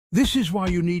This is why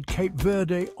you need Cape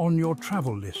Verde on your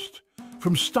travel list.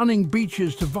 From stunning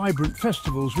beaches to vibrant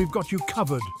festivals, we've got you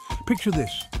covered. Picture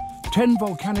this, 10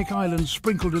 volcanic islands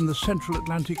sprinkled in the central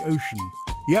Atlantic Ocean.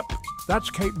 Yep, that's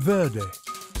Cape Verde.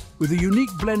 With a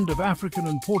unique blend of African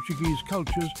and Portuguese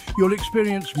cultures, you'll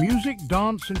experience music,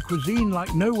 dance and cuisine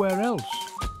like nowhere else.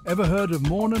 Ever heard of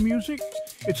Morna music?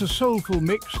 It's a soulful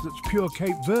mix that's pure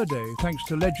Cape Verde, thanks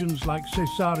to legends like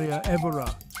Cesaria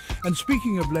Evora. And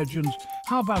speaking of legends,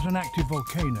 how about an active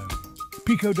volcano?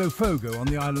 Pico do Fogo on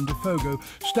the island of Fogo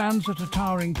stands at a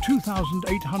towering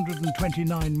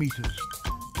 2,829 meters.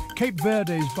 Cape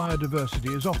Verde's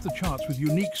biodiversity is off the charts with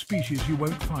unique species you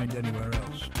won't find anywhere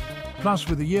else. Plus,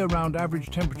 with a year-round average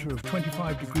temperature of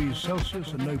 25 degrees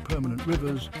Celsius and no permanent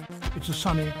rivers, it's a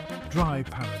sunny, dry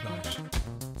paradise.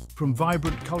 From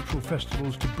vibrant cultural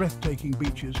festivals to breathtaking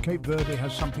beaches, Cape Verde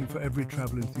has something for every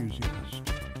travel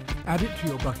enthusiast. Add it to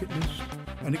your bucket list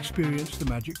and experience the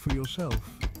magic for yourself.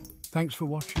 Thanks for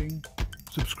watching.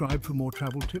 Subscribe for more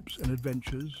travel tips and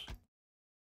adventures.